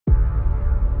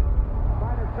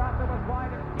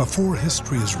Before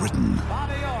history is written,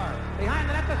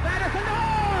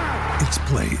 it's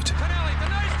played.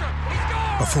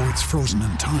 Before it's frozen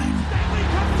in time,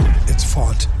 it's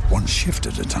fought one shift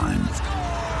at a time.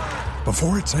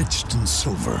 Before it's etched in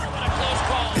silver,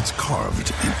 it's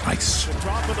carved in ice.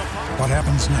 What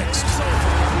happens next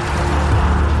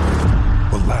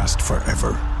will last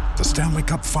forever. The Stanley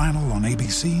Cup Final on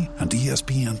ABC and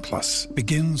ESPN Plus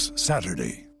begins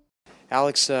Saturday.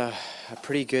 Alex, a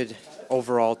pretty good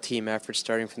overall team effort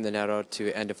starting from the net out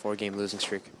to end a 4-game losing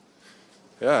streak.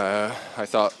 Yeah, I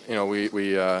thought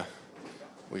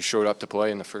we showed up to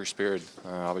play in the first period.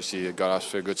 Obviously, it got off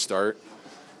to a good start,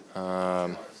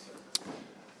 and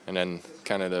then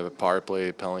kind of the power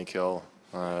play, penalty kill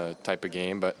type of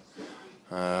game. But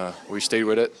we stayed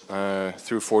with it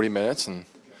through 40 minutes and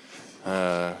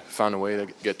found a way to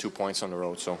get 2 points on the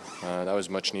road. So that was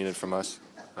much needed from us,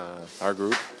 our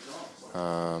group.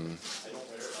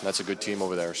 That's a good team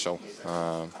over there. So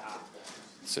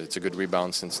it's a good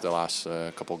rebound since the last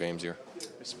couple games here.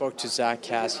 I spoke to Zach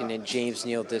Kassian and James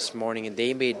Neal this morning, and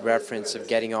they made reference of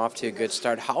getting off to a good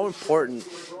start. How important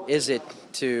is it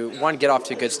to, one, get off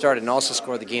to a good start and also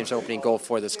score the game's opening goal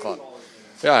for this club?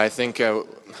 Yeah, I think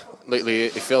lately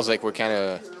it feels like we're kind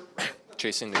of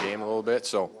chasing the game a little bit.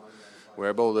 So we're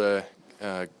able to,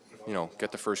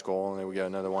 get the first goal, and then we get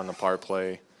another one on the power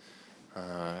play.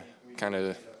 Kind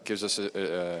of gives us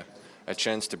a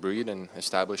chance to breathe and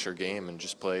establish our game and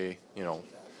just play,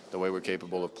 the way we're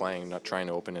capable of playing, not trying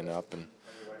to open it up. And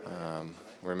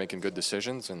we're making good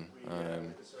decisions, and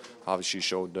obviously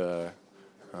showed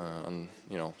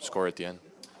score at the end.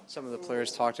 Some of the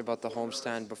players talked about the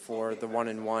homestand before the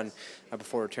 1-1,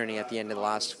 before returning at the end of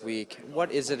last week.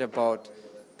 What is it about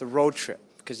the road trip?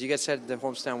 Because you guys said the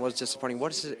homestand was disappointing.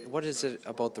 What is it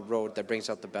about the road that brings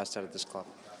out the best out of this club?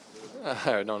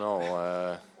 I don't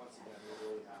know.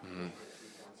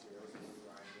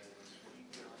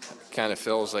 Kind of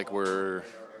feels like we're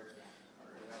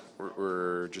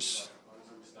just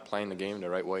playing the game the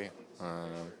right way.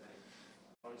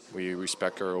 We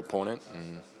respect our opponent,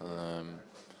 and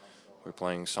we're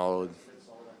playing solid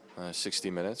 60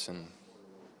 minutes, and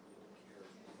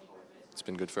it's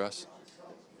been good for us.